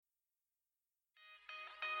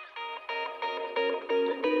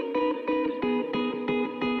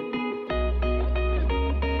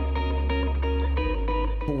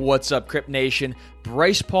What's up, Crypt Nation?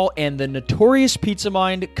 Bryce Paul and the Notorious Pizza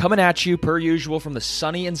Mind coming at you per usual from the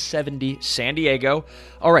sunny and 70 San Diego.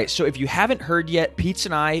 All right, so if you haven't heard yet, Pete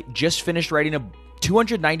and I just finished writing a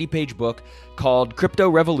 290-page book called Crypto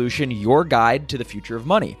Revolution, Your Guide to the Future of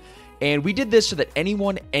Money. And we did this so that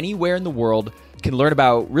anyone, anywhere in the world can learn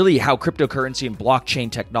about really how cryptocurrency and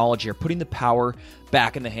blockchain technology are putting the power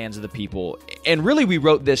back in the hands of the people. And really, we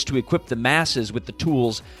wrote this to equip the masses with the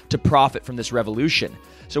tools to profit from this revolution.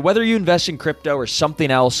 So whether you invest in crypto or something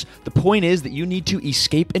else, the point is that you need to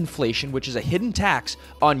escape inflation, which is a hidden tax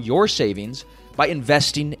on your savings, by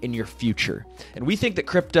investing in your future. And we think that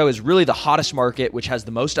crypto is really the hottest market, which has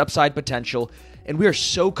the most upside potential. And we are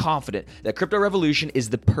so confident that Crypto Revolution is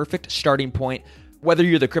the perfect starting point, whether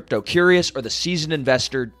you're the crypto curious or the seasoned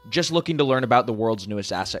investor just looking to learn about the world's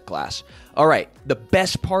newest asset class. All right, the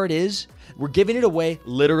best part is we're giving it away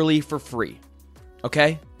literally for free,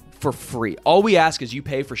 okay? For free. All we ask is you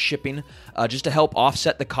pay for shipping just to help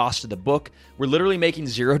offset the cost of the book. We're literally making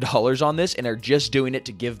 $0 on this and are just doing it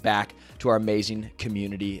to give back to our amazing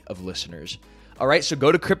community of listeners. All right, so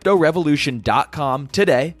go to cryptorevolution.com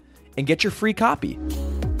today and get your free copy.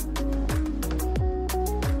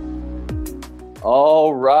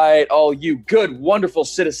 All right, all you good, wonderful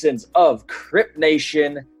citizens of Crypt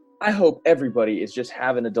Nation. I hope everybody is just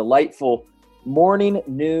having a delightful morning,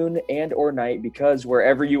 noon, and or night, because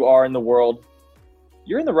wherever you are in the world,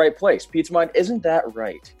 you're in the right place. Pizza Mind, isn't that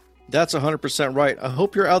right? That's 100% right. I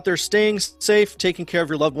hope you're out there staying safe, taking care of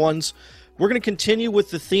your loved ones. We're going to continue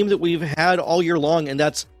with the theme that we've had all year long, and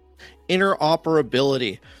that's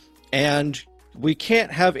interoperability. And we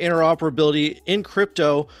can't have interoperability in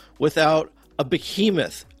crypto without a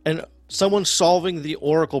behemoth and someone solving the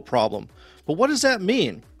Oracle problem. But what does that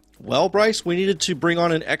mean? Well, Bryce, we needed to bring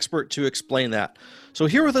on an expert to explain that. So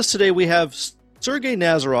here with us today, we have Sergey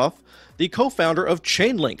Nazarov, the co-founder of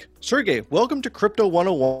Chainlink. Sergey, welcome to Crypto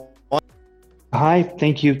 101. Hi,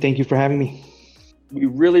 thank you. Thank you for having me. We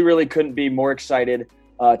really couldn't be more excited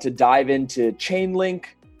to dive into Chainlink.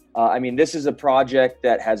 This is a project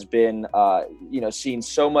that has been, seen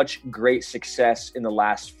so much great success in the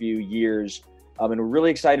last few years, and we're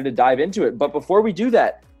really excited to dive into it. But before we do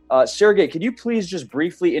that, Sergey, could you please just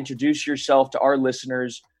briefly introduce yourself to our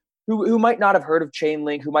listeners who might not have heard of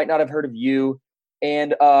Chainlink, who might not have heard of you,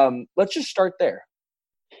 and let's just start there.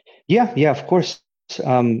 Yeah, of course. So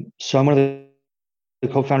I'm one of the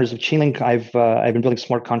co-founders of Chainlink. I've been building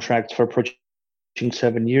smart contracts for approaching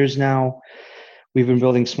 7 years now. We've been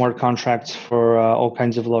building smart contracts for all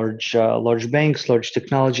kinds of large banks, large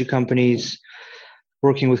technology companies,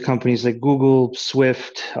 working with companies like Google,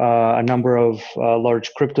 Swift, a number of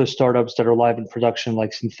large crypto startups that are live in production like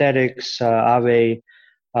Synthetix, Aave,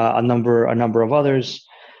 a number of others.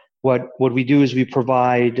 What we do is we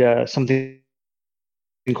provide something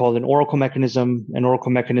called an Oracle mechanism. An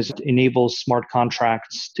Oracle mechanism enables smart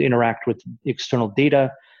contracts to interact with external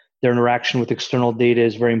data. Their interaction with external data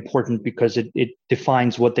is very important because it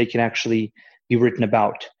defines what they can actually be written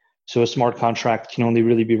about. So a smart contract can only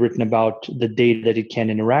really be written about the data that it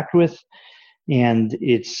can interact with, and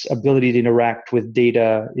its ability to interact with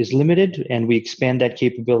data is limited, and we expand that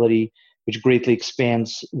capability, which greatly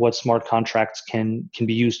expands what smart contracts can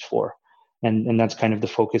be used for. And that's kind of the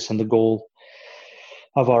focus and the goal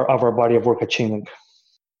of our body of work at Chainlink.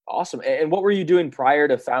 Awesome. And what were you doing prior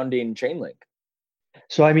to founding Chainlink?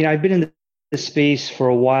 So, I've been in the space for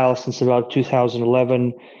a while, since about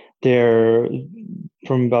 2011.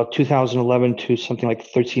 From about 2011 to something like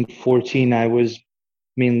 13, 14, I was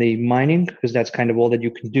mainly mining, because that's kind of all that you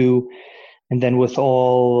can do. And then with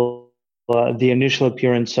all the initial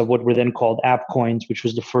appearance of what were then called app coins, which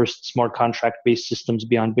was the first smart contract-based systems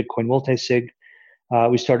beyond Bitcoin multisig,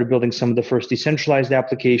 we started building some of the first decentralized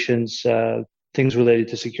applications, things related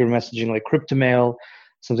to secure messaging like CryptoMail,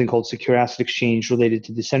 something called Secure Asset Exchange related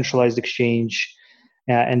to decentralized exchange.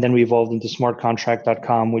 And then we evolved into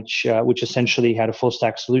smartcontract.com, which essentially had a full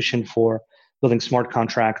stack solution for building smart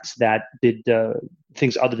contracts that did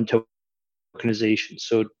things other than tokenization.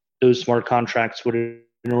 So those smart contracts would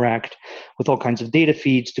interact with all kinds of data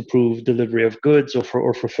feeds to prove delivery of goods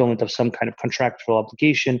or fulfillment of some kind of contractual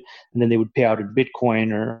obligation, and then they would pay out in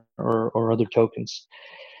Bitcoin or other tokens.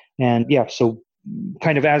 And so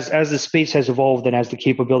kind of as the space has evolved and as the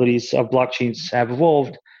capabilities of blockchains have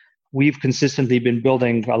evolved, we've consistently been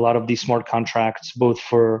building a lot of these smart contracts, both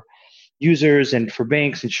for users and for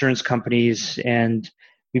banks, insurance companies. And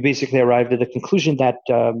we basically arrived at the conclusion that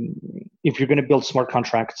if you're going to build smart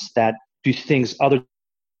contracts that do things other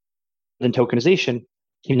than tokenization,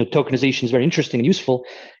 tokenization is very interesting and useful.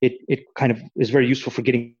 It kind of is very useful for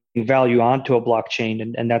getting value onto a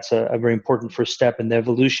blockchain, and that's a very important first step in the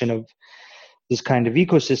evolution of this kind of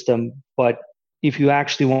ecosystem. But if you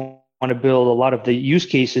actually want to build a lot of the use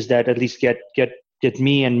cases that at least get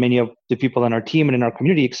me and many of the people on our team and in our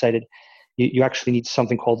community excited, you actually need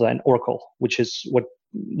something called an oracle, which is what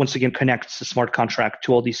once again connects the smart contract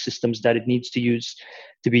to all these systems that it needs to use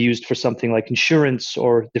to be used for something like insurance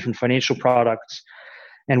or different financial products.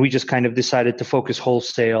 And we just kind of decided to focus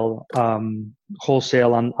wholesale on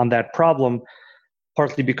that problem,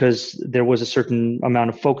 partly because there was a certain amount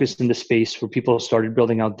of focus in the space where people started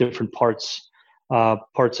building out different parts of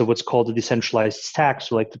what's called the decentralized stack,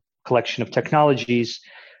 so like the collection of technologies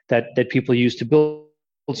that people use to build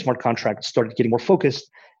smart contracts started getting more focused.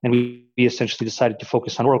 And we essentially decided to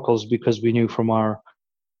focus on oracles because we knew from our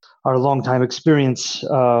long time experience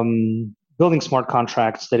building smart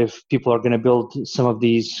contracts that if people are going to build some of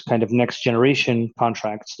these kind of next generation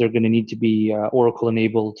contracts, they're going to need to be Oracle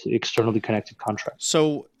enabled, externally connected contracts.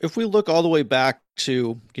 So if we look all the way back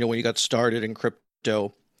to, when you got started in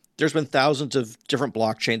crypto, there's been thousands of different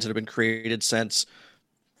blockchains that have been created since,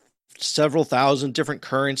 several thousand different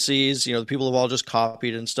currencies, the people have all just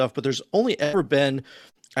copied and stuff, but there's only ever been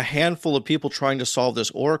a handful of people trying to solve this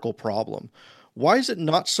Oracle problem. Why is it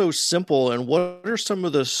not so simple? And what are some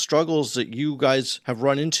of the struggles that you guys have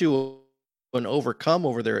run into and overcome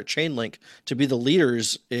over there at Chainlink to be the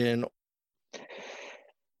leaders in?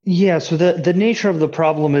 Yeah, so the nature of the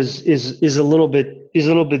problem is a little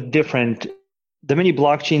bit different. The many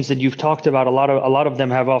blockchains that you've talked about, a lot of them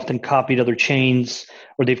have often copied other chains,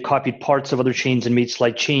 or they've copied parts of other chains and made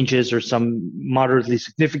slight changes or some moderately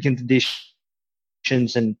significant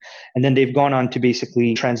additions. And then they've gone on to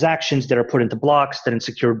basically transactions that are put into blocks that are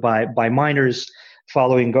secured by miners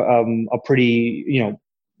following a pretty,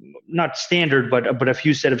 not standard, but a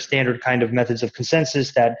few set of standard kind of methods of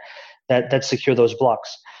consensus that secure those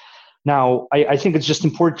blocks. Now, I think it's just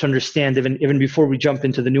important to understand, even before we jump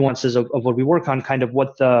into the nuances of what we work on, kind of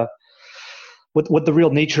what the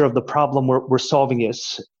real nature of the problem we're solving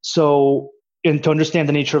is. So, and to understand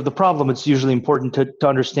the nature of the problem, it's usually important to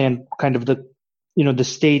understand kind of the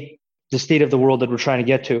state of the world that we're trying to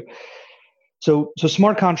get to. So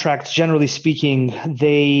smart contracts, generally speaking,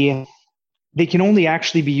 they can only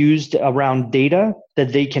actually be used around data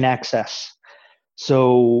that they can access.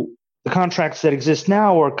 So the contracts that exist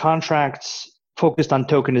now are contracts focused on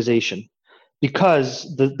tokenization,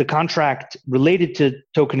 because the contract related to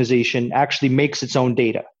tokenization actually makes its own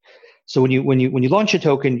data. So when you launch a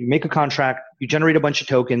token, you make a contract, you generate a bunch of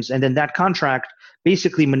tokens, and then that contract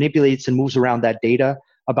basically manipulates and moves around that data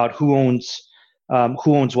about who owns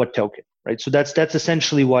what token, right? So that's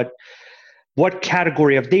essentially what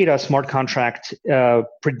category of data a smart contract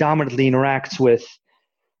predominantly interacts with.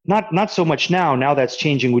 Not so much now. Now that's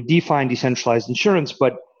changing with DeFi and decentralized insurance,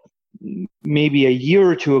 but maybe a year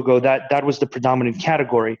or two ago that was the predominant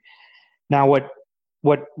category. Now what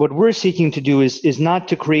we're seeking to do is not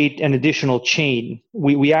to create an additional chain.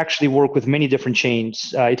 We actually work with many different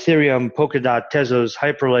chains: Ethereum, Polkadot, Tezos,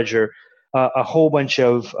 Hyperledger, a whole bunch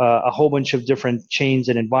of different chains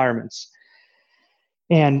and environments.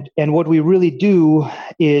 And what we really do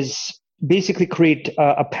is basically create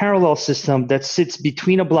a parallel system that sits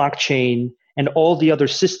between a blockchain and all the other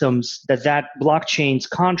systems that blockchain's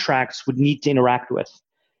contracts would need to interact with.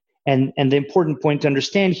 And the important point to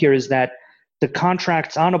understand here is that the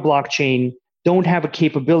contracts on a blockchain don't have a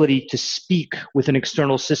capability to speak with an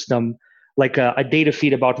external system like a data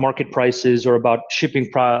feed about market prices or about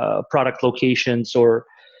shipping product locations or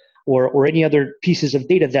any other pieces of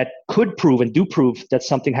data that could prove and do prove that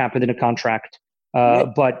something happened in a contract.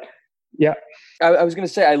 But yeah. I was going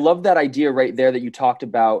to say, I love that idea right there that you talked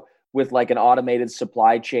about with like an automated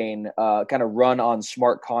supply chain kind of run on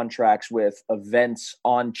smart contracts with events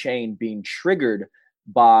on chain being triggered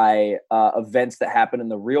by events that happen in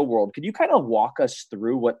the real world. Could you kind of walk us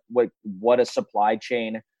through what a supply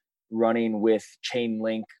chain running with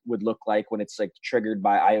Chainlink would look like when it's like triggered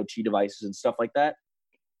by IoT devices and stuff like that?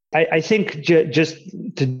 I think just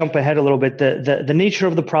to jump ahead a little bit, the nature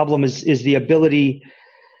of the problem is the ability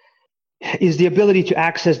to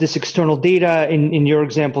access this external data. In your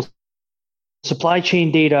example, supply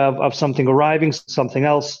chain data of something arriving, something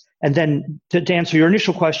else, and then to answer your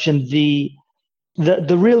initial question, the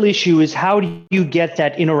real issue is how do you get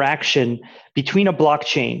that interaction between a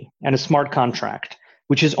blockchain and a smart contract,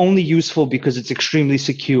 which is only useful because it's extremely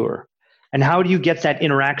secure, and how do you get that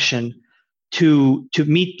interaction to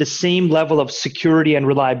meet the same level of security and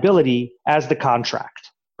reliability as the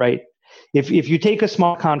contract, right? If you take a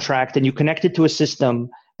smart contract and you connect it to a system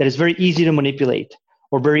that is very easy to manipulate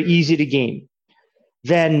or very easy to game,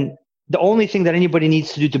 then the only thing that anybody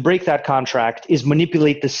needs to do to break that contract is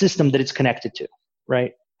manipulate the system that it's connected to,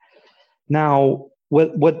 right? Now,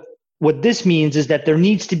 what this means is that there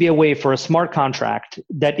needs to be a way for a smart contract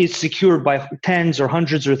that is secured by tens or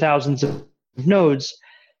hundreds or thousands of nodes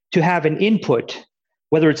to have an input,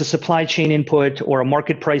 whether it's a supply chain input or a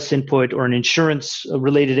market price input or an insurance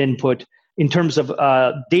related input, in terms of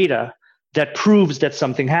data that proves that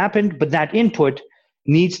something happened, but that input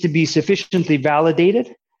needs to be sufficiently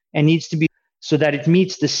validated and needs to be so that it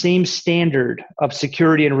meets the same standard of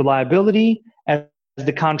security and reliability as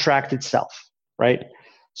the contract itself, right?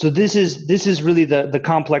 So this is really the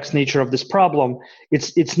complex nature of this problem.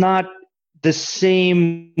 It's not the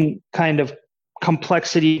same kind of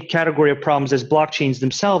complexity category of problems as blockchains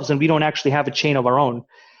themselves, and we don't actually have a chain of our own.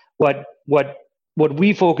 What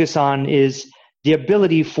we focus on is the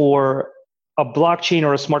ability for a blockchain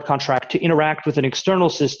or a smart contract to interact with an external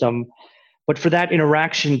system, but for that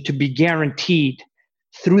interaction to be guaranteed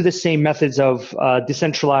through the same methods of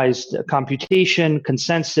decentralized computation,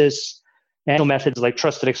 consensus, and methods like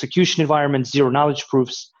trusted execution environments, zero knowledge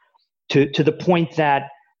proofs, to the point that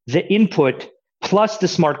the input plus the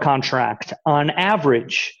smart contract on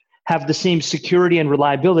average have the same security and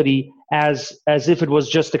reliability as if it was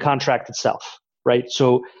just the contract itself, right?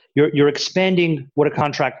 So you're expanding what a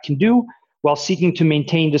contract can do while seeking to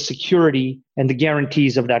maintain the security and the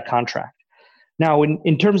guarantees of that contract. Now,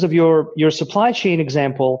 in terms of your supply chain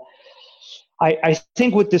example, I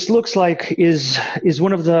think what this looks like is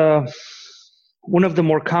one of the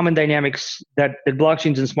more common dynamics that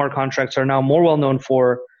blockchains and smart contracts are now more well known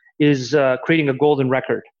for is creating a golden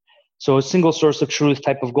record. So a single source of truth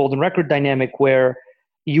type of golden record dynamic where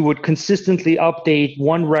you would consistently update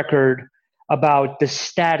one record about the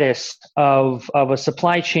status of a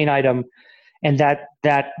supply chain item, and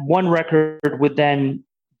that one record would then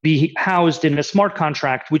be housed in a smart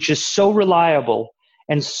contract, which is so reliable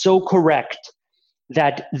and so correct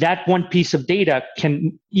that one piece of data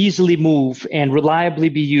can easily move and reliably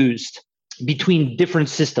be used between different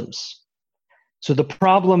systems. So the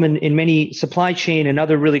problem in many supply chain and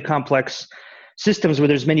other really complex systems where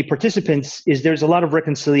there's many participants is there's a lot of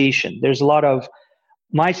reconciliation. There's a lot of,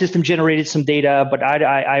 my system generated some data, but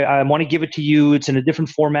I want to give it to you. It's in a different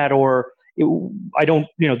format, or I don't,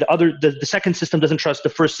 the second system doesn't trust the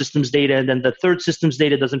first system's data, and then the third system's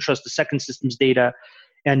data doesn't trust the second system's data.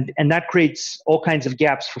 And that creates all kinds of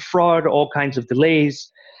gaps for fraud, all kinds of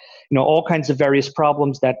delays, all kinds of various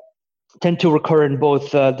problems that tend to recur in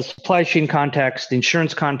both the supply chain context, the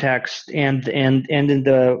insurance context, and in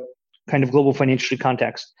the kind of global financial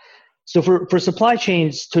context. So for supply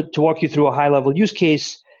chains, to walk you through a high-level use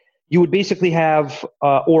case, you would basically have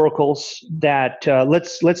oracles that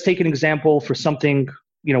let's take an example for something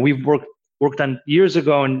we've worked on years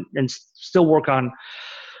ago and still work on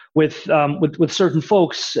with certain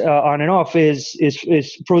folks on and off is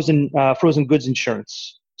frozen goods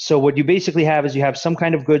insurance. So what you basically have is you have some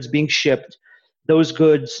kind of goods being shipped. Those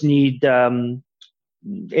goods need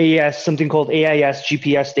AIS, something called AIS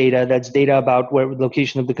GPS data. That's data about where the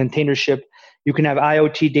location of the container ship. You can have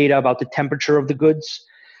IoT data about the temperature of the goods.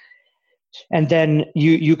 And then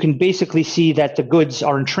you can basically see that the goods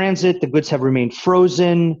are in transit, the goods have remained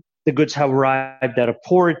frozen, the goods have arrived at a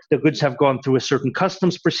port, the goods have gone through a certain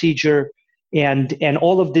customs procedure, and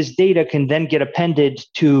all of this data can then get appended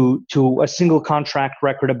to a single contract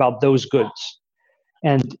record about those goods.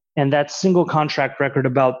 And that single contract record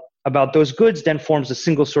about those goods then forms a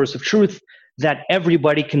single source of truth that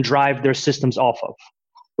everybody can drive their systems off of,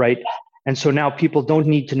 right? And so now people don't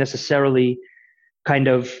need to necessarily kind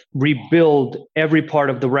of rebuild every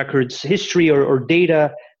part of the record's history or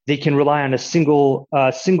data. They can rely on a single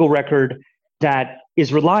record that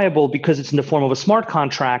is reliable because it's in the form of a smart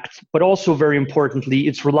contract, but also very importantly,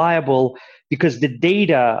 it's reliable because the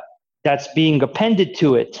data that's being appended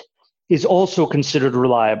to it is also considered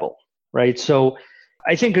reliable, right? So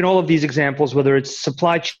I think in all of these examples, whether it's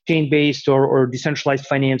supply chain based or decentralized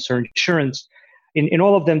finance or insurance, in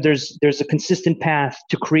all of them, there's a consistent path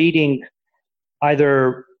to creating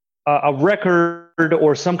either a record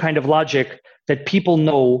or some kind of logic that people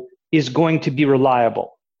know is going to be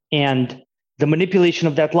reliable. And the manipulation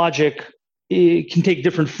of that logic, it can take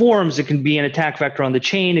different forms. It can be an attack vector on the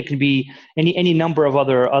chain. It can be any number of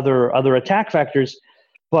other attack vectors.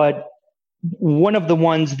 But one of the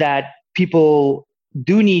ones that people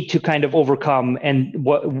do need to kind of overcome, and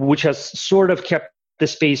which has sort of kept the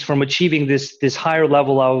space from achieving this higher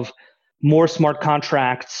level of more smart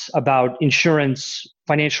contracts about insurance,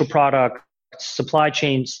 financial products, supply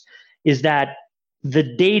chains, is that the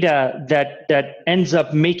data that ends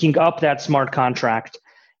up making up that smart contract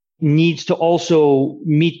needs to also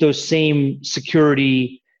meet those same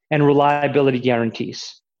security and reliability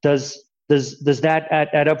guarantees. Does that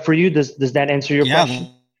add up for you? Does that answer your question?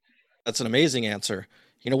 That's an amazing answer.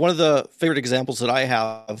 One of the favorite examples that I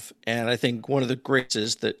have, and I think one of the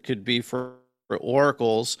greatest that could be for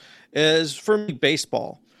oracles, is for me,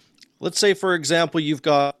 baseball. Let's say, for example, you've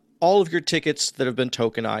got all of your tickets that have been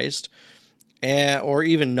tokenized, or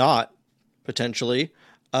even not, potentially,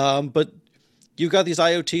 but you've got these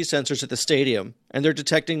IoT sensors at the stadium, and they're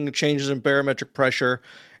detecting changes in barometric pressure,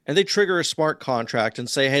 and they trigger a smart contract and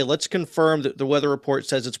say, hey, let's confirm that the weather report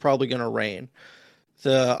says it's probably going to rain.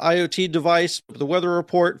 The IoT device, the weather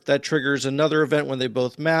report, that triggers another event when they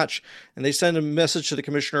both match, and they send a message to the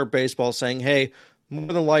commissioner of baseball saying, hey,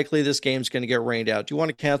 more than likely this game's going to get rained out. Do you want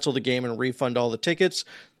to cancel the game and refund all the tickets?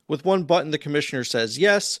 With one button, the commissioner says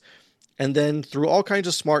yes, and then through all kinds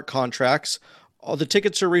of smart contracts, all the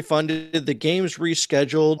tickets are refunded, the game's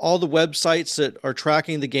rescheduled, all the websites that are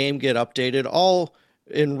tracking the game get updated, all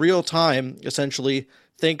in real time, essentially,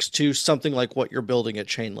 thanks to something like what you're building at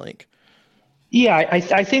Chainlink. Yeah,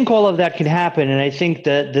 I think all of that can happen, and I think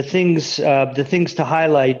the things to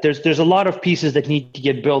highlight, there's a lot of pieces that need to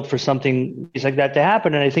get built for something like that to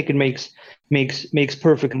happen, and I think it makes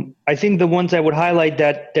perfect. I think the ones I would highlight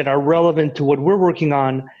that are relevant to what we're working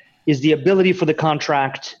on is the ability for the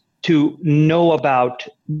contract to know about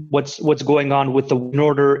what's going on with in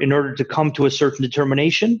order to come to a certain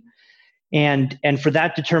determination, and for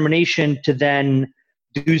that determination to then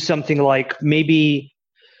do something like maybe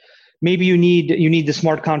you need the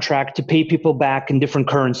smart contract to pay people back in different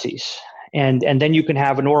currencies. And then you can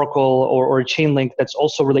have an Oracle or a Chainlink that's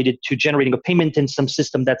also related to generating a payment in some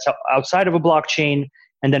system that's outside of a blockchain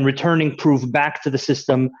and then returning proof back to the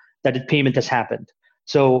system that the payment has happened.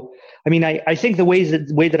 So, I mean, I think the way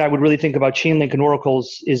that I would really think about Chainlink and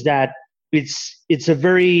Oracles is that it's a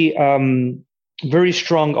very very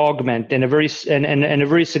strong augment and a very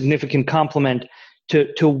significant complement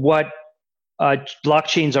to what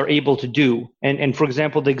blockchains are able to do. And for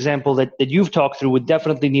example, the example that you've talked through would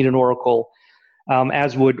definitely need an Oracle,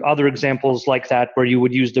 as would other examples like that, where you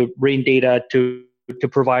would use the rain data to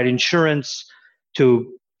provide insurance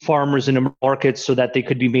to farmers in the markets so that they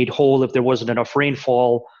could be made whole if there wasn't enough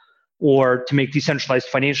rainfall, or to make decentralized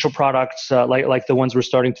financial products like the ones we're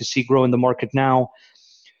starting to see grow in the market now.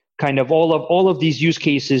 Kind of all of these use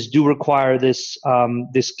cases do require this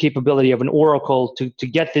capability of an Oracle to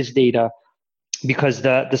get this data, because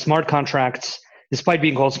the smart contracts, despite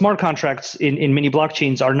being called smart contracts in many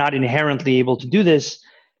blockchains, are not inherently able to do this,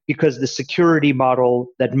 because the security model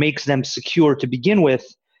that makes them secure to begin with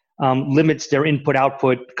limits their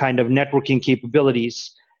input-output kind of networking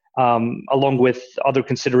capabilities, along with other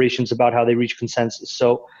considerations about how they reach consensus.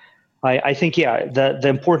 So I think, yeah, the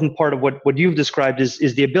important part of what you've described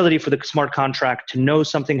is the ability for the smart contract to know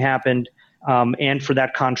something happened, and for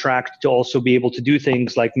that contract to also be able to do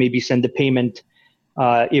things like maybe send a payment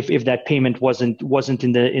if that payment wasn't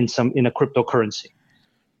in a cryptocurrency.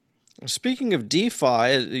 Speaking of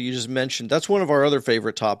DeFi, you just mentioned, that's one of our other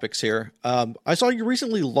favorite topics here. I saw you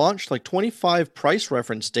recently launched like 25 price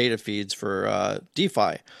reference data feeds for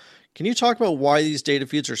DeFi. Can you talk about why these data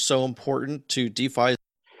feeds are so important to DeFi?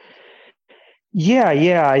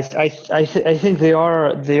 Yeah. I think they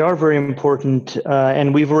are very important,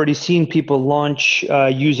 and we've already seen people launch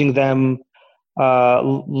using them,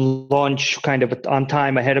 launch kind of on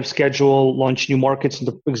time, ahead of schedule, launch new markets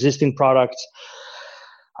into existing products.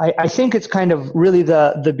 I think it's kind of really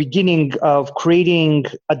the beginning of creating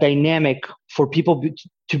a dynamic for people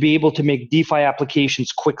to be able to make DeFi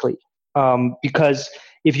applications quickly, because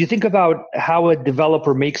if you think about how a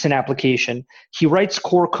developer makes an application, he writes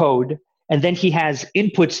core code, and then he has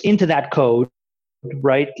inputs into that code,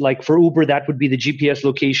 right? Like for Uber, that would be the GPS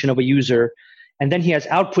location of a user. And then he has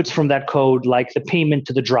outputs from that code, like the payment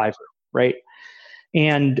to the driver, right?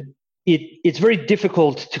 And it's very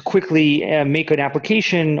difficult to quickly make an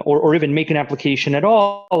application or even make an application at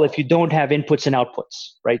all if you don't have inputs and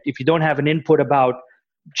outputs, right? If you don't have an input about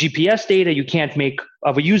GPS data you can't make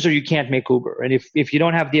of a user, you can't make Uber. And if you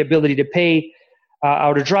don't have the ability to pay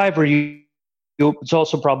out a driver, it's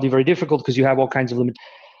also probably very difficult because you have all kinds of limits.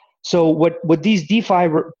 So what these DeFi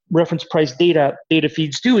reference price data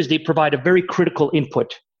feeds do is they provide a very critical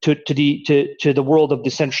input to the world of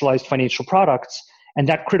decentralized financial products, and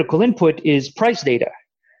that critical input is price data.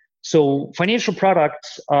 So financial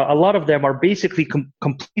products, a lot of them are basically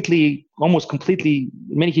almost completely,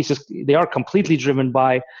 in many cases, they are completely driven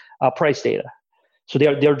by price data. So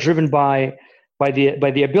they're driven by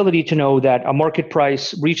the ability to know that a market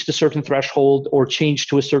price reached a certain threshold or changed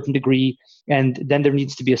to a certain degree, and then there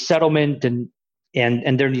needs to be a settlement, and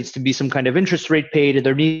and there needs to be some kind of interest rate paid, and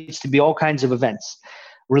there needs to be all kinds of events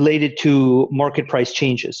related to market price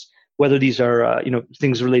changes, whether these are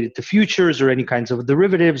things related to futures or any kinds of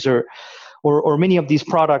derivatives or many of these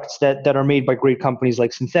products that are made by great companies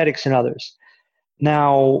like Synthetics and others.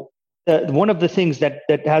 Now, one of the things that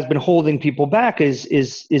has been holding people back is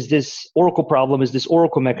this Oracle problem, is this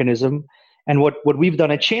Oracle mechanism. And what we've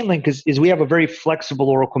done at Chainlink is we have a very flexible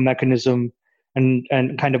Oracle mechanism and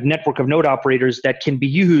kind of network of node operators that can be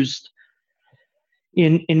used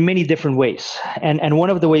in many different ways. And one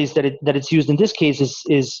of the ways that it's used in this case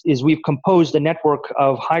is we've composed a network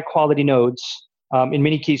of high quality nodes, in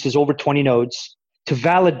many cases over 20 nodes, to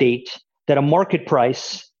validate that a market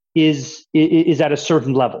price is at a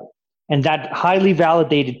certain level. And that highly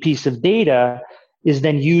validated piece of data is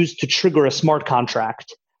then used to trigger a smart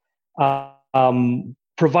contract,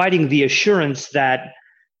 providing the assurance that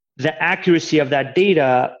the accuracy of that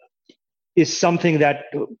data is something that,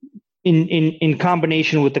 in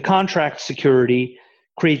combination with the contract security,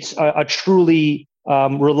 creates a truly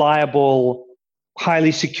reliable,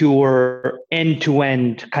 highly secure,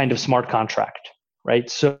 end-to-end kind of smart contract, right?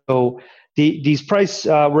 So these price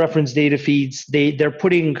reference data feeds, they're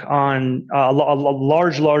putting on a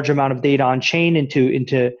large amount of data on chain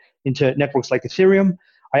into networks like Ethereum.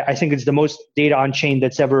 I think it's the most data on chain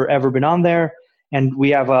that's ever been on there, and we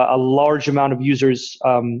have a large amount of users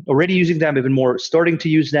already using them, even more starting to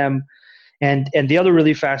use them. And the other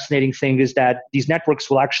really fascinating thing is that these networks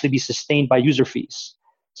will actually be sustained by user fees.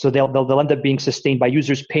 So they'll end up being sustained by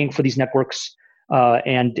users paying for these networks,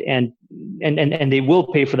 and they will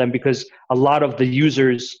pay for them because a lot of the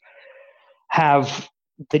users have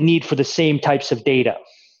the need for the same types of data,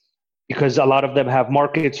 because a lot of them have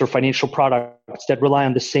markets or financial products that rely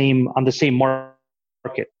on the same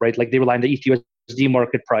market, right? Like they rely on the ETHUSD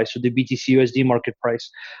market price or the BTC-USD market price,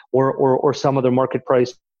 or some other market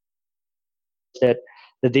price that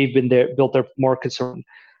they've built their markets around.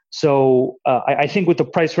 So I think with the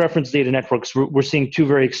price reference data networks, we're seeing two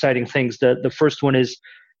very exciting things. The first one is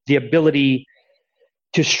the ability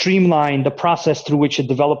to streamline the process through which a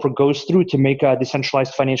developer goes through to make a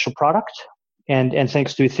decentralized financial product. And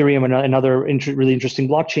thanks to Ethereum and other really interesting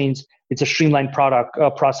blockchains, it's a streamlined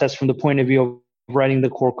process from the point of view of writing the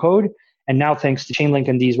core code. And now, thanks to Chainlink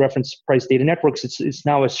and these reference price data networks, it's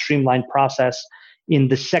now a streamlined process in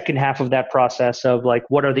the second half of that process of like,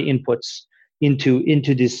 what are the inputs into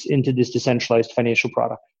this decentralized financial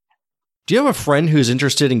product. Do you have a friend who's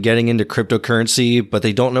interested in getting into cryptocurrency, but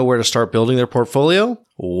they don't know where to start building their portfolio?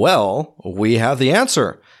 Well, we have the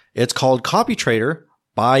answer. It's called CopyTrader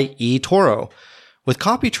by eToro. With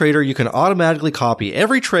CopyTrader, you can automatically copy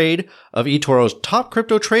every trade of eToro's top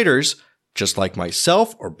crypto traders, just like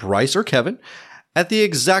myself or Bryce or Kevin, at the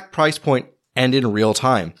exact price point and in real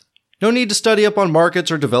time. No need to study up on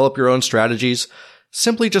markets or develop your own strategies.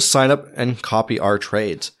 Simply just sign up and copy our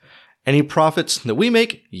trades. Any profits that we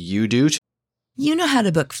make, you do too. You know how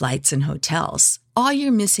to book flights and hotels. All you're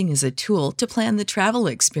missing is a tool to plan the travel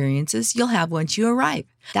experiences you'll have once you arrive.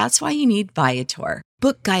 That's why you need Viator.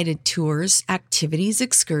 Book guided tours, activities,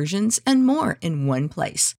 excursions, and more in one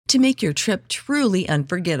place to make your trip truly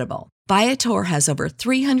unforgettable. Viator has over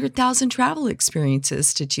 300,000 travel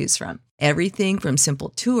experiences to choose from. Everything from simple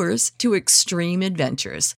tours to extreme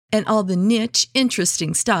adventures and all the niche,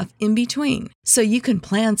 interesting stuff in between. So you can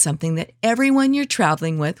plan something that everyone you're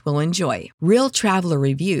traveling with will enjoy. Real traveler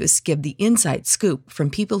reviews give the inside scoop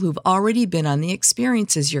from people who've already been on the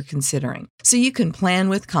experiences you're considering. So you can plan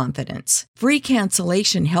with confidence. Free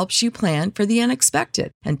cancellation helps you plan for the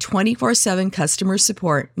unexpected. And 24/7 customer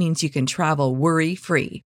support means you can travel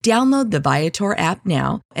worry-free. Download the Viator app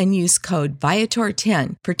now and use code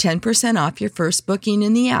Viator10 for 10% off your first booking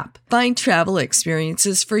in the app. Find travel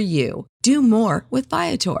experiences for you. Do more with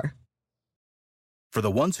Viator. For the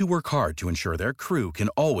ones who work hard to ensure their crew can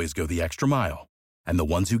always go the extra mile, and the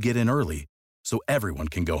ones who get in early so everyone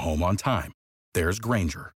can go home on time, there's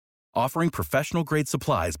Grainger, offering professional-grade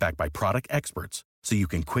supplies backed by product experts so you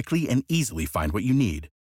can quickly and easily find what you need.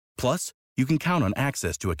 Plus, you can count on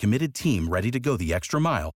access to a committed team ready to go the extra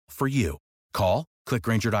mile for you. Call, click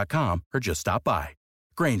Grainger.com, or just stop by.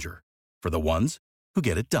 Grainger, for the ones who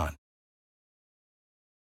get it done.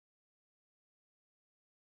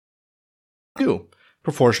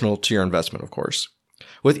 Proportional to your investment, of course.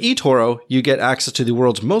 With eToro, you get access to the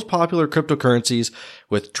world's most popular cryptocurrencies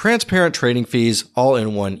with transparent trading fees all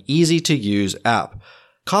in one easy-to-use app.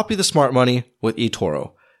 Copy the smart money with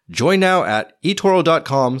eToro. Join now at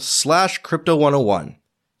eToro.com/crypto101.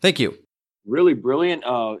 Thank you. Really brilliant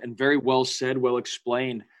and very well said, well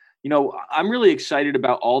explained. I'm really excited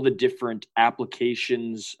about all the different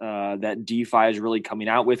applications that DeFi is really coming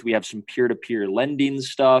out with. We have some peer-to-peer lending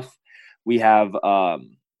stuff. We have,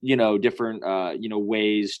 different,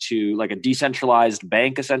 ways to, like, a decentralized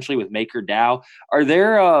bank essentially with MakerDAO. Are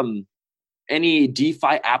there any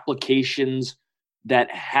DeFi applications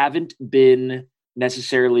that haven't been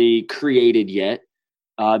necessarily created yet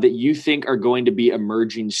that you think are going to be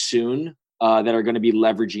emerging soon that are going to be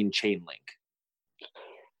leveraging Chainlink?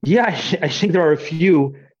 Yeah, I think there are a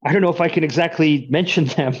few. I don't know if I can exactly mention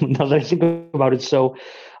them now that I think about it. So,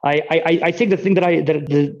 I think the thing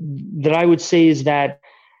that I would say is that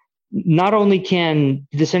not only can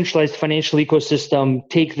the decentralized financial ecosystem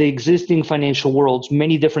take the existing financial worlds,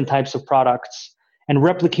 many different types of products, and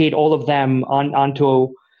replicate all of them onto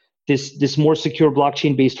this more secure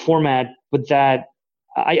blockchain based format, but that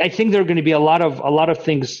I think there are going to be a lot of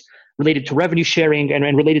things related to revenue sharing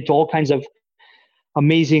and related to all kinds of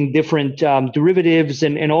amazing different derivatives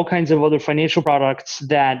and all kinds of other financial products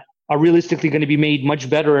that are realistically going to be made much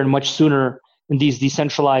better and much sooner in these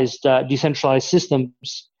decentralized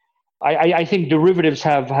systems. I think derivatives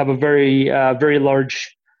have a very very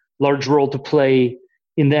large role to play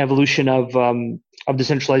in the evolution of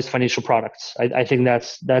decentralized financial products. I think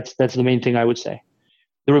that's the main thing I would say.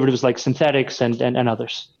 Derivatives like synthetics and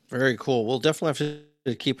others. Very cool. We'll definitely have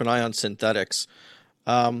to keep an eye on synthetics.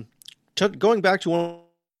 Going back to one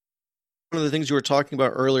of the things you were talking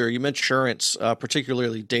about earlier, you mentioned insurance,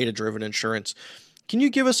 particularly data-driven insurance. Can you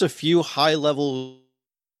give us a few high-level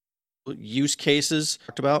use cases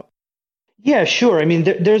talked about? Yeah, sure. I mean,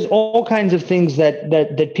 there's all kinds of things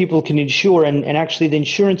that people can insure, and actually the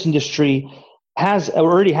insurance industry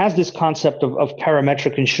already has this concept of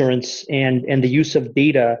parametric insurance and the use of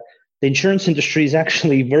data. The insurance industry is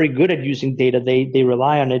actually very good at using data. They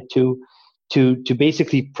rely on it to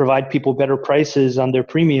basically provide people better prices on their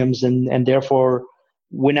premiums and therefore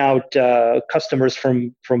win out customers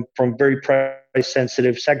from very price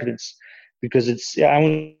sensitive segments, because I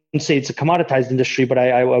wouldn't say it's a commoditized industry, but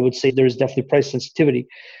I would say there's definitely price sensitivity.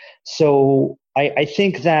 So I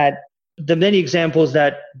think that the many examples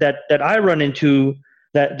that I run into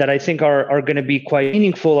that I think are going to be quite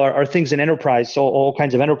meaningful are things in enterprise, so all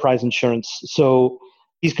kinds of enterprise insurance. So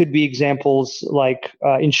these could be examples like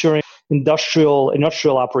insuring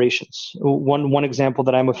industrial operations. One example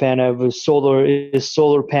that I'm a fan of is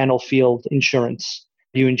solar panel field insurance.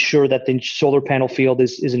 You ensure that the solar panel field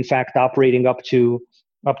is in fact operating up to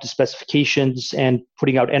specifications and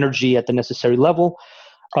putting out energy at the necessary level.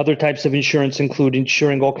 Other types of insurance include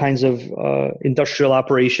insuring all kinds of industrial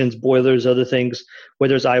operations, boilers, other things, where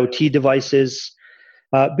there's IoT devices.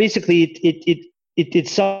 Basically,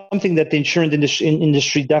 it's something that the insurance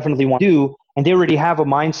industry definitely wants to do, and they already have a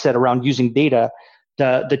mindset around using data.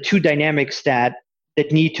 The two dynamics that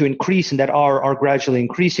need to increase and that are gradually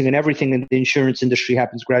increasing, and everything in the insurance industry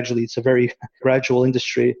happens gradually. It's a very gradual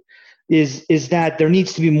industry. Is that there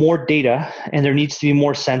needs to be more data and there needs to be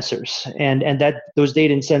more sensors, and that those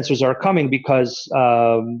data and sensors are coming because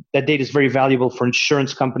that data is very valuable for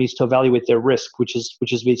insurance companies to evaluate their risk, which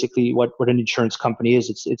is basically what an insurance company is.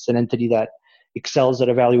 It's an entity that excels at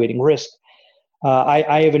evaluating risk.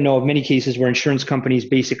 I even know of many cases where insurance companies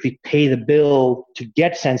basically pay the bill to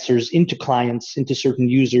get sensors into clients, into certain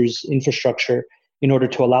users' infrastructure, in order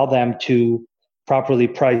to allow them to properly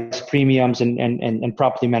price premiums and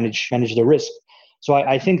properly manage the risk. So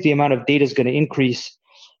I think the amount of data is going to increase.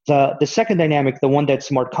 The second dynamic, the one that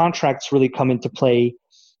smart contracts really come into play,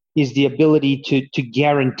 is the ability to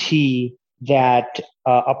guarantee that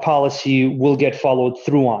a policy will get followed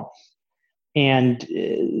through on. And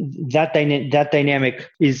that dynamic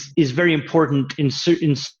is very important in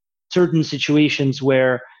certain situations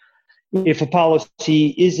where if a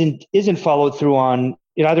policy isn't followed through on,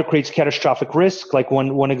 it either creates catastrophic risk. Like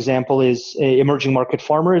one example is emerging market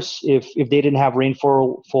farmers. If they didn't have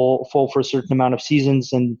rainfall for a certain amount of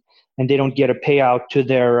seasons and they don't get a payout to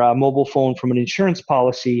their mobile phone from an insurance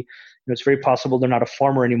policy, it's very possible they're not a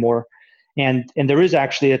farmer anymore. And there is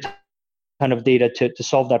actually a ton of data to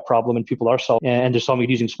solve that problem, and people are solving, and they're solving it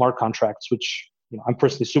using smart contracts, which I'm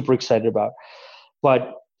personally super excited about.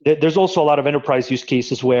 But there's also a lot of enterprise use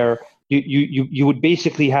cases where you would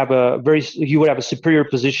basically have you would have a superior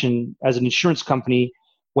position as an insurance company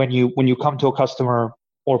when you come to a customer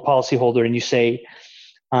or policyholder and you say,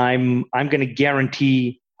 I'm going to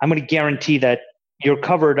guarantee that you're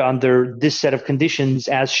covered under this set of conditions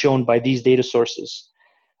as shown by these data sources,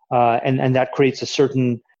 and that creates a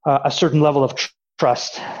certain level of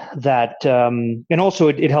trust that, and also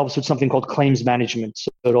it helps with something called claims management.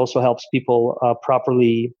 So it also helps people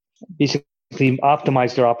properly basically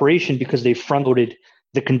optimize their operation because they front-loaded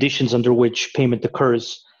the conditions under which payment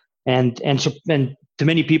occurs. And to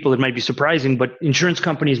many people, it might be surprising, but insurance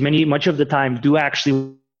companies, much of the time, do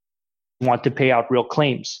actually want to pay out real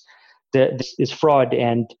claims. This is fraud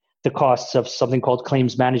and the costs of something called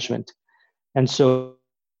claims management. And so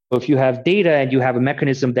if you have data and you have a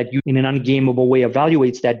mechanism that you, in an ungameable way,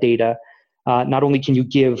 evaluates that data, not only can you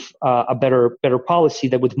give a better policy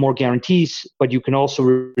that with more guarantees, but you can also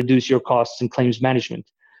reduce your costs in claims management.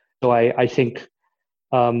 So I think,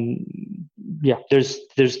 there's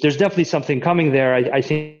definitely something coming there. I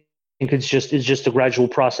think it's just a gradual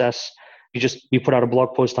process. We put out a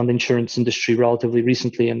blog post on the insurance industry relatively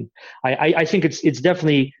recently, and I think it's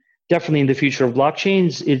definitely in the future of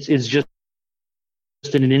blockchains. It's just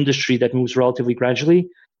in an industry that moves relatively gradually,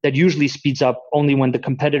 that usually speeds up only when the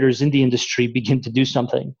competitors in the industry begin to do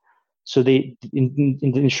something. So in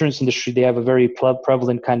the insurance industry, they have a very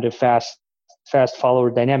prevalent kind of fast follower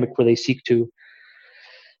dynamic where they seek to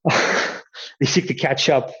catch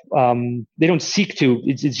up. They don't seek to.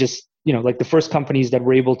 It's just, like the first companies that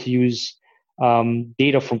were able to use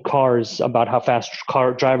data from cars about how fast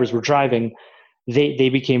car drivers were driving, they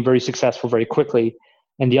became very successful very quickly.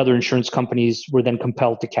 And the other insurance companies were then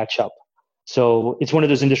compelled to catch up. So it's one of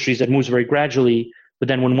those industries that moves very gradually, but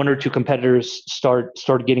then when one or two competitors start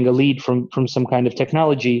getting a lead from some kind of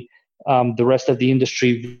technology, the rest of the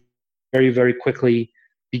industry very, very quickly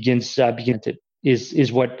begins to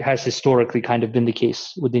is what has historically kind of been the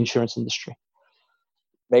case with the insurance industry.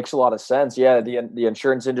 Makes a lot of sense. Yeah, the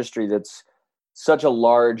insurance industry, that's such a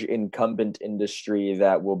large incumbent industry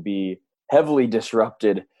that will be heavily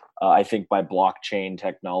disrupted, I think, by blockchain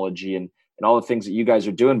technology and all the things that you guys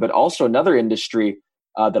are doing. But also another industry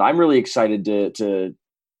that I'm really excited to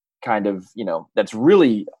kind of, that's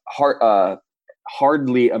really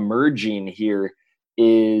hardly emerging here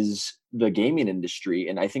is the gaming industry.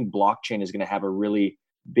 And I think blockchain is going to have a really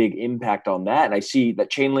big impact on that. And I see that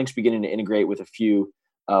Chainlink's beginning to integrate with a few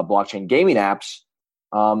blockchain gaming apps.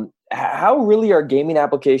 How really are gaming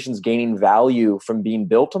applications gaining value from being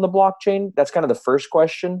built on the blockchain? That's kind of the first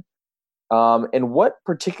question. And what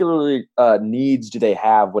particularly needs do they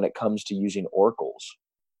have when it comes to using oracles?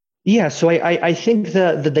 Yeah, so I think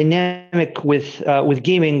the dynamic with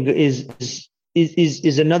gaming is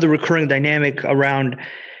another recurring dynamic around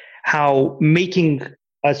how making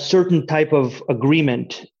a certain type of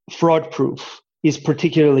agreement fraud-proof is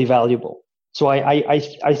particularly valuable. So I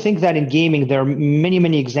think that in gaming there are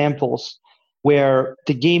many examples where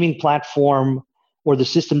the gaming platform or the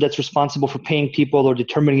system that's responsible for paying people or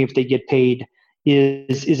determining if they get paid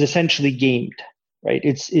is essentially gamed, right?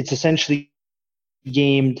 It's essentially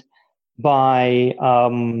gamed by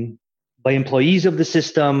employees of the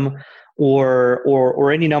system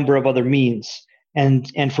or any number of other means.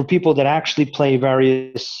 And for people that actually play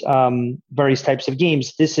various types of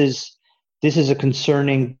games, this is a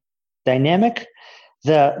concerning dynamic.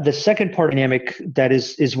 The second part of the dynamic that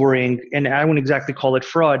is worrying, and I wouldn't exactly call it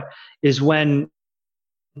fraud, is when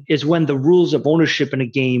the rules of ownership in a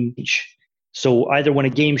game change. So either when a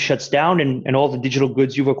game shuts down and all the digital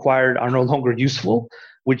goods you've acquired are no longer useful,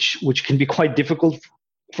 which can be quite difficult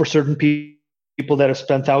for certain people that have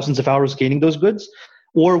spent thousands of hours gaining those goods,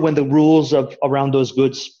 or when the rules around those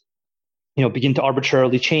goods begin to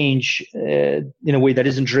arbitrarily change in a way that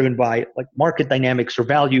isn't driven by like market dynamics or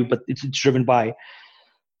value, but it's driven by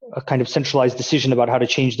a kind of centralized decision about how to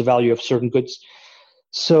change the value of certain goods.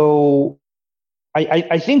 So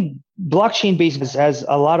I think blockchain based has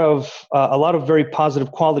a lot of very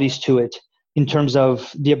positive qualities to it in terms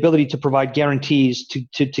of the ability to provide guarantees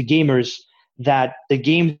to gamers that the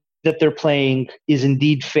game that they're playing is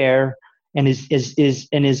indeed fair and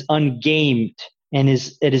is ungamed and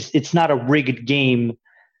it's not a rigged game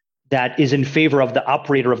that is in favor of the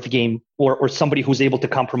operator of the game or somebody who's able to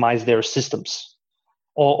compromise their systems.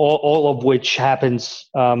 All of which happens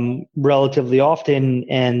relatively often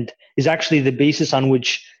and is actually the basis on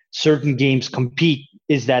which certain games compete,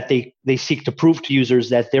 is that they seek to prove to users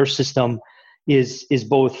that their system is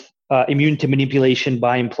both immune to manipulation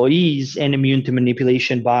by employees and immune to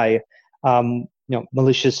manipulation by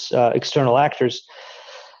malicious external actors.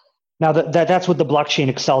 Now that's what the blockchain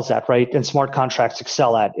excels at, right? And smart contracts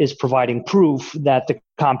excel at, is providing proof that the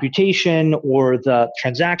computation or the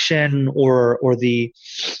transaction or the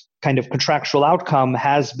kind of contractual outcome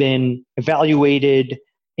has been evaluated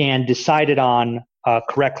and decided on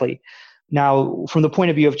correctly. Now, from the point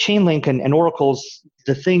of view of Chainlink and oracles,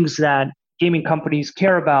 the things that gaming companies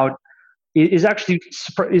care about is actually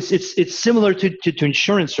it's similar to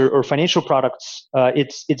insurance or financial products.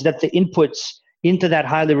 It's that the inputs into that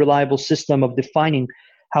highly reliable system of defining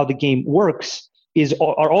how the game works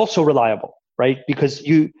are also reliable. right? Because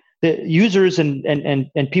the users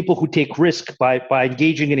and people who take risk by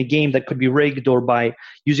engaging in a game that could be rigged, or by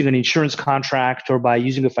using an insurance contract, or by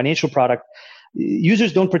using a financial product,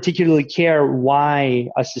 users don't particularly care why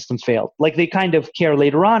a system failed. Like, they kind of care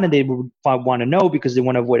later on, and they would want to know because they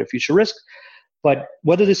want to avoid a future risk. But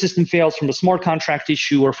whether the system fails from a smart contract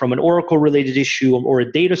issue, or from an Oracle related issue, or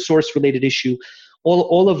a data source related issue,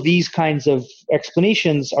 all of these kinds of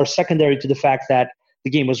explanations are secondary to the fact that the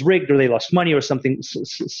game was rigged, or they lost money, or something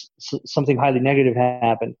highly negative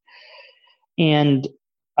happened. And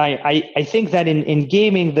I think that in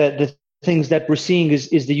gaming, the things that we're seeing is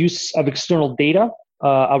the use of external data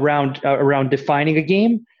around defining a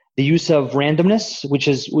game, the use of randomness, which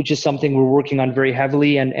is something we're working on very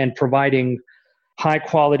heavily, and providing high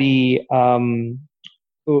quality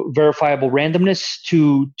verifiable randomness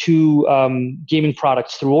to gaming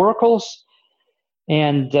products through oracles,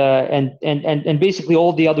 and basically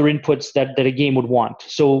all the other inputs that a game would want.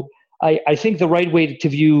 So I think the right way to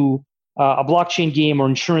view a blockchain game, or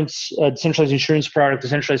decentralized insurance product,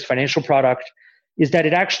 decentralized financial product, is that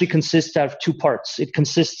it actually consists of two parts. It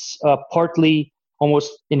consists partly,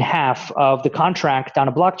 almost in half, of the contract on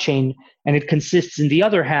a blockchain, and it consists in the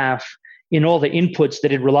other half in all the inputs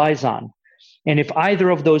that it relies on. And if either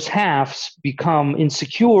of those halves become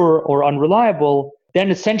insecure or unreliable,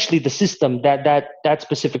 then essentially the system, that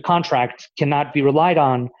specific contract, cannot be relied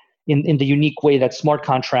on in the unique way that smart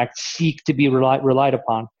contracts seek to be relied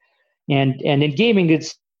upon. And in gaming,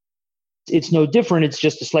 it's no different. It's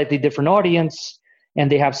just a slightly different audience, and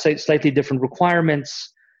they have slightly different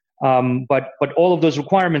requirements. But all of those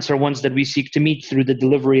requirements are ones that we seek to meet through the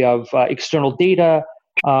delivery of external data,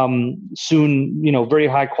 soon, very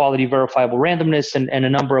high quality verifiable randomness, and a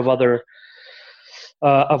number of other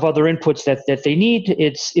inputs that they need.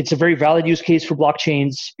 It's a very valid use case for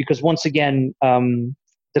blockchains, because once again,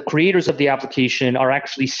 the creators of the application are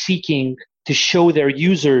actually seeking to show their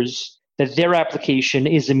users that their application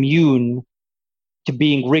is immune to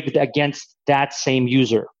being rigged against that same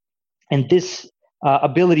user. And this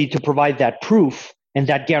ability to provide that proof and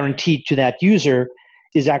that guarantee to that user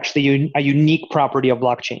is actually a unique property of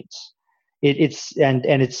blockchains.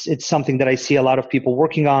 It's something that I see a lot of people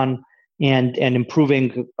working on and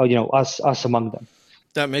improving, us among them.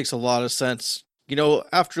 That makes a lot of sense.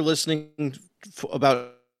 After listening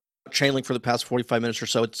about Chainlink for the past 45 minutes or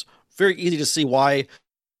so, it's very easy to see why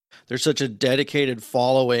there's such a dedicated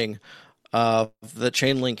following that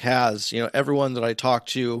Chainlink has. Everyone that I talk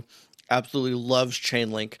to absolutely loves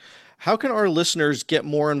Chainlink. How can our listeners get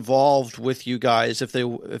more involved with you guys if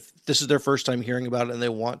this is their first time hearing about it and they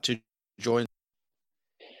want to join?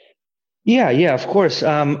 Yeah, of course.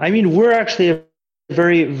 We're actually a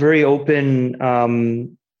very, very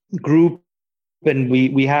open group, and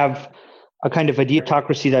we have a kind of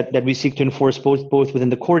idiotocracy that we seek to enforce both within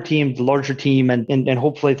the core team, the larger team, and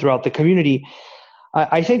hopefully throughout the community.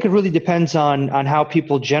 I think it really depends on how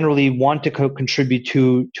people generally want to contribute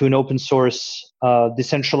to an open source,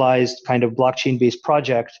 decentralized kind of blockchain-based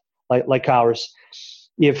project like ours.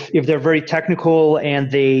 If they're very technical and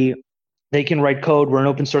they can write code, we're an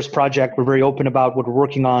open source project. We're very open about what we're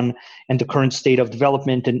working on and the current state of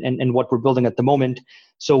development and what we're building at the moment.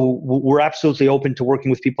 So we're absolutely open to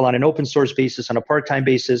working with people on an open source basis, on a part-time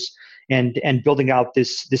basis, and building out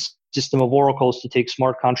this system of oracles to take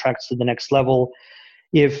smart contracts to the next level.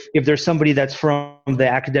 If there's somebody that's from the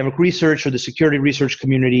academic research or the security research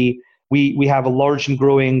community, we have a large and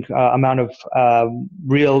growing amount of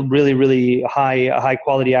really, really high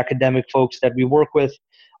quality academic folks that we work with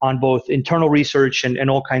on both internal research and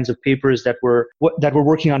all kinds of papers that we're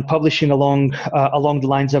working on publishing along the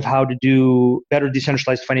lines of how to do better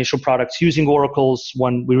decentralized financial products using oracles.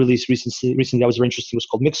 One we released recently that was very interesting was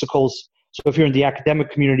called Mixicles. So if you're in the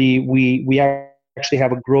academic community, we actually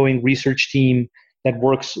have a growing research team that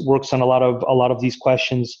works on a lot of these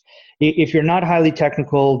questions. If you're not highly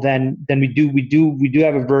technical, then we do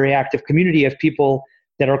have a very active community of people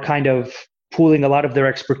that are kind of pooling a lot of their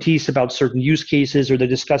expertise about certain use cases, or they're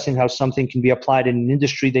discussing how something can be applied in an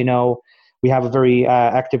industry they know. We have a very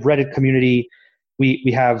active Reddit community.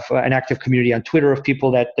 We have an active community on Twitter of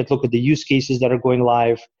people that look at the use cases that are going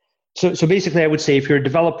live. So basically, I would say if you're a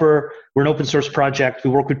developer, we're an open source project. We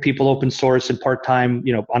work with people open source and part-time,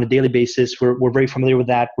 on a daily basis. We're very familiar with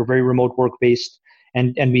that. We're very remote work based,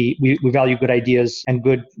 and we value good ideas and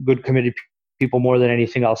good committed people more than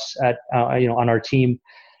anything else on our team.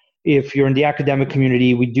 If you're in the academic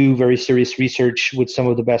community, we do very serious research with some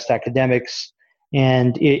of the best academics.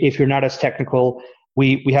 And if you're not as technical,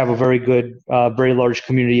 we have a very good, very large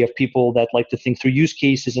community of people that like to think through use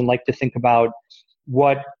cases and like to think about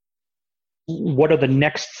what what are the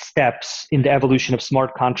next steps in the evolution of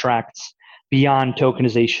smart contracts beyond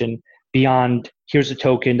tokenization, beyond here's a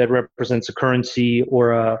token that represents a currency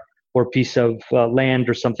or a piece of land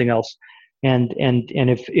or something else. And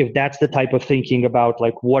if that's the type of thinking about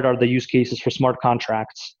like what are the use cases for smart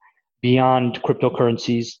contracts beyond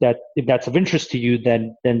cryptocurrencies, that if that's of interest to you,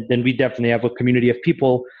 then we definitely have a community of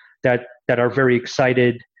people that are very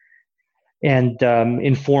excited and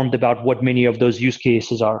informed about what many of those use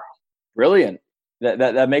cases are. Brilliant.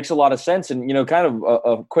 That makes a lot of sense. And, kind of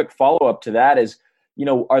a quick follow-up to that is,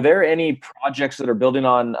 are there any projects that are building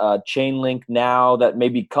on Chainlink now that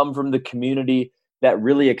maybe come from the community that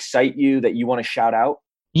really excite you that you want to shout out?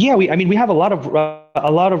 Yeah, we have a lot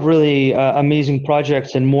of really amazing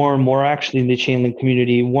projects, and more actually in the Chainlink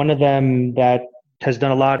community. One of them that has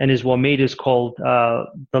done a lot and is well made is called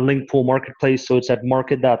the Link Pool Marketplace. So it's at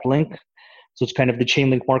market.link. So it's kind of the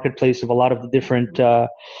Chainlink marketplace of a lot of the different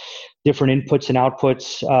inputs and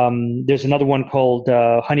outputs. There's another one called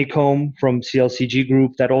Honeycomb from CLCG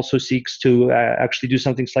Group that also seeks to actually do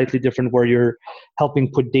something slightly different, where you're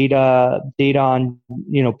helping put data on,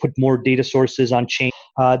 put more data sources on chain.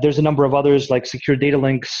 There's a number of others like Secure Data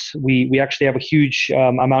Links. We actually have a huge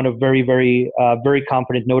amount of very, very, very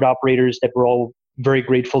competent node operators that we're all very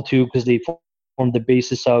grateful to, because they form the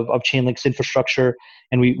basis of Chainlink's infrastructure.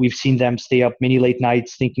 And we've seen them stay up many late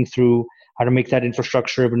nights thinking through how to make that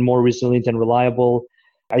infrastructure even more resilient and reliable.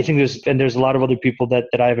 I think there's a lot of other people that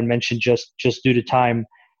I haven't mentioned just due to time.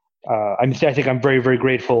 I think I'm very, very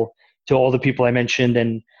grateful to all the people I mentioned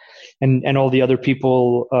and all the other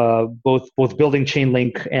people, both building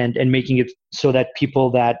Chainlink and making it so that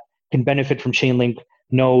people that can benefit from Chainlink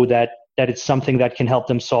know that it's something that can help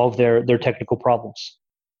them solve their technical problems.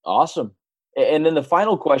 Awesome. And then the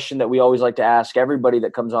final question that we always like to ask everybody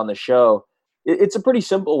that comes on the show, it's a pretty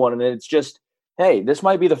simple one. And it's just, hey, this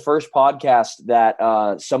might be the first podcast that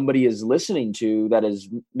somebody is listening to that is,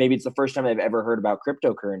 maybe it's the first time they've ever heard about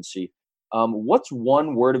cryptocurrency. What's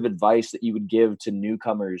one word of advice that you would give to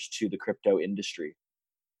newcomers to the crypto industry?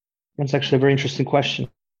 That's actually a very interesting question.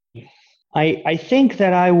 I think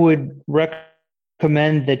that I would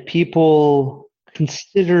recommend that people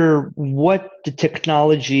consider what the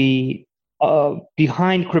technology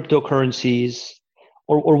behind cryptocurrencies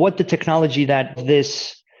or what the technology that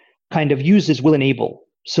this kind of uses will enable.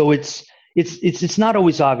 So it's not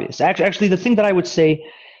always obvious. Actually, the thing that I would say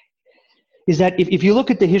is that if you look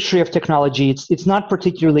at the history of technology, it's not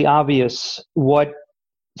particularly obvious what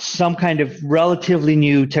some kind of relatively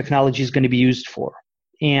new technology is going to be used for.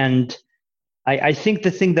 And I think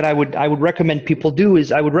the thing that I would recommend people do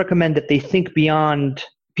is I would recommend that they think beyond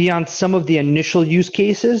some of the initial use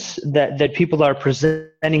cases that people are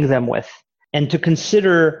presenting them with, and to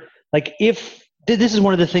consider, like, if this is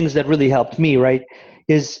one of the things that really helped me, right,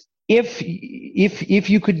 is if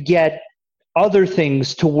you could get other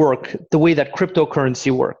things to work the way that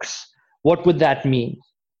cryptocurrency works, what would that mean,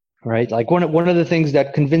 right? Like one of the things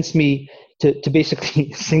that convinced me to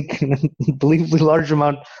basically sink an unbelievably large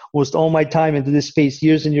amount, almost all my time into this space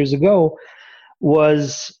years and years ago,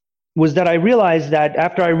 was that I realized that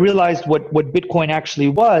after I realized what Bitcoin actually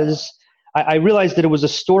was, I realized that it was a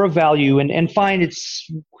store of value, and fine, it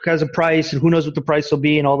has a price, and who knows what the price will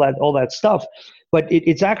be, and all that stuff. But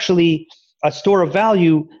it's actually a store of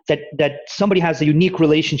value that somebody has a unique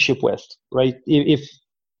relationship with, right?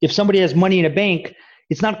 If somebody has money in a bank,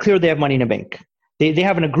 it's not clear they have money in a bank. They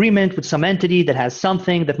have an agreement with some entity that has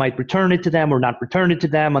something that might return it to them or not return it to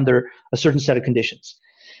them under a certain set of conditions.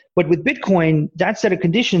 But with Bitcoin, that set of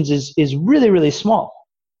conditions is really, really small,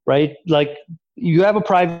 right? Like, you have a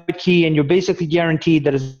private key and you're basically guaranteed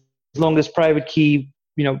that as long as private key,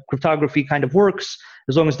 cryptography kind of works,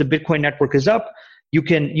 as long as the Bitcoin network is up, you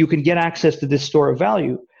can get access to this store of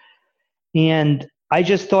value. And I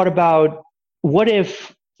just thought about, what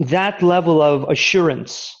if that level of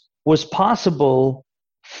assurance was possible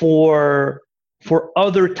for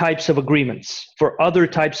other types of agreements, for other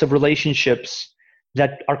types of relationships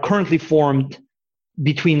that are currently formed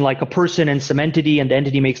between like a person and some entity, and the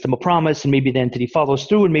entity makes them a promise, and maybe the entity follows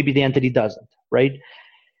through, and maybe the entity doesn't, right?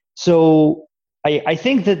 So I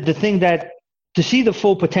think that the thing that, to see the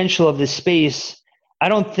full potential of this space, I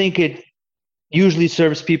don't think it usually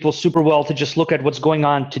serves people super well to just look at what's going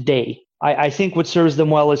on today. I think what serves them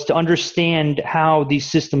well is to understand how these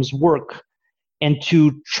systems work, and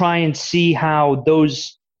to try and see how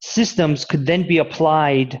those systems could then be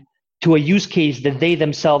applied to a use case that they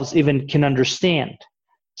themselves even can understand.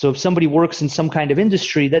 So if somebody works in some kind of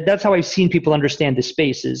industry, that's how I've seen people understand the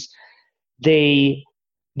spaces. They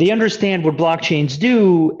understand what blockchains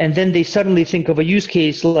do, and then they suddenly think of a use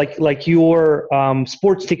case like your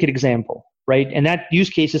sports ticket example, right? And that use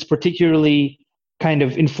case is particularly kind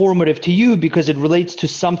of informative to you because it relates to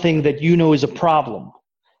something that you know is a problem.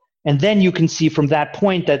 And then you can see from that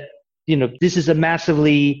point that, this is a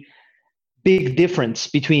massively big difference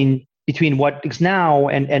between what is now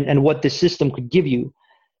and what this system could give you.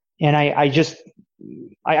 And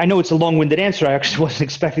I know it's a long-winded answer. I actually wasn't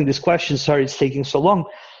expecting this question. Sorry it's taking so long.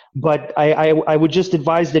 But I would just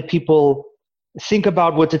advise that people think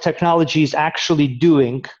about what the technology is actually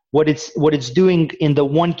doing, what it's doing in the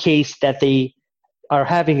one case that they are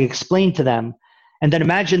having explained to them, and then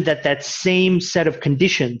imagine that same set of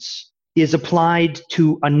conditions is applied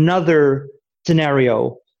to another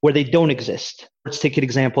scenario where they don't exist. Let's take an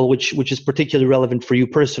example which is particularly relevant for you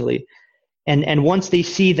personally. And once they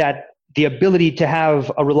see that the ability to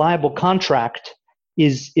have a reliable contract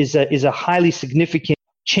is a highly significant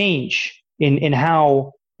change in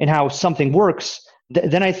how something works,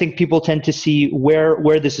 then I think people tend to see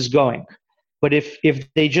where this is going. But if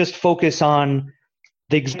they just focus on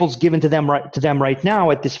the examples given to them right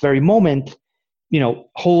now at this very moment,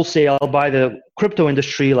 wholesale by the crypto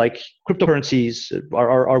industry, like cryptocurrencies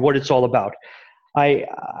are what it's all about.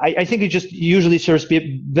 I think it just usually serves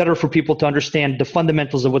better for people to understand the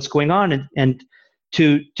fundamentals of what's going on and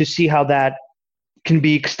to see how that can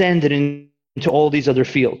be extended into all these other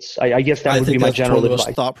fields. I guess that would be my general advice. One of the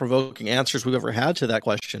most thought-provoking answers we've ever had to that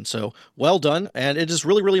question. So well done. And it is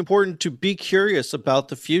really, really important to be curious about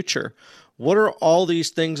the future. What are all these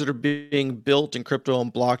things that are being built in crypto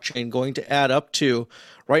and blockchain going to add up to?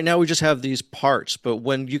 Right now, we just have these parts, but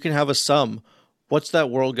when you can have a sum, what's that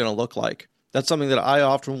world going to look like? That's something that I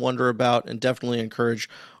often wonder about and definitely encourage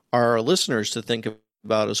our listeners to think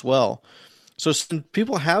about as well. So when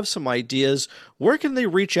people have some ideas, where can they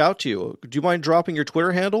reach out to you? Do you mind dropping your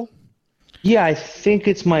Twitter handle? Yeah, I think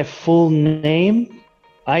it's my full name.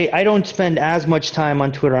 I don't spend as much time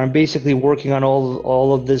on Twitter. I'm basically working on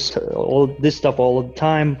all of this stuff all the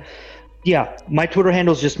time. Yeah, my Twitter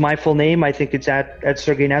handle is just my full name. I think it's at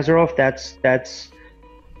Sergey Nazarov.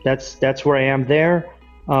 That's where I am there.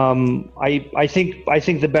 I think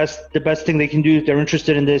the best thing they can do if they're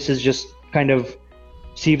interested in this is just kind of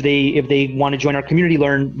see if they want to join our community,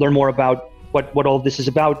 learn more about what all this is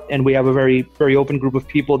about, and we have a very, very open group of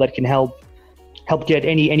people that can help get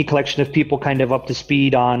any collection of people kind of up to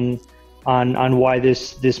speed on why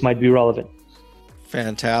this might be relevant.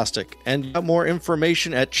 Fantastic. And you got more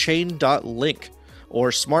information at chain.link or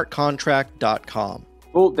smartcontract.com.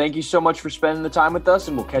 Cool. Thank you so much for spending the time with us,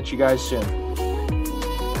 and we'll catch you guys soon.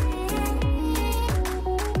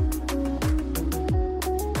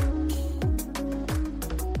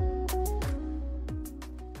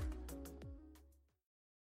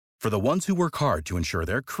 For the ones who work hard to ensure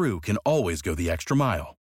their crew can always go the extra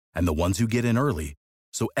mile, and the ones who get in early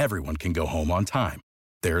so everyone can go home on time,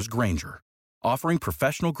 there's Grainger, offering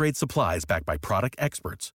professional-grade supplies backed by product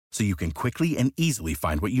experts so you can quickly and easily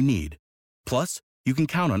find what you need. Plus, you can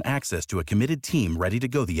count on access to a committed team ready to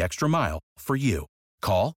go the extra mile for you.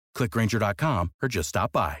 Call, click Grainger.com, or just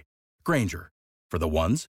stop by. Grainger, for the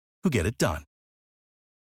ones who get it done.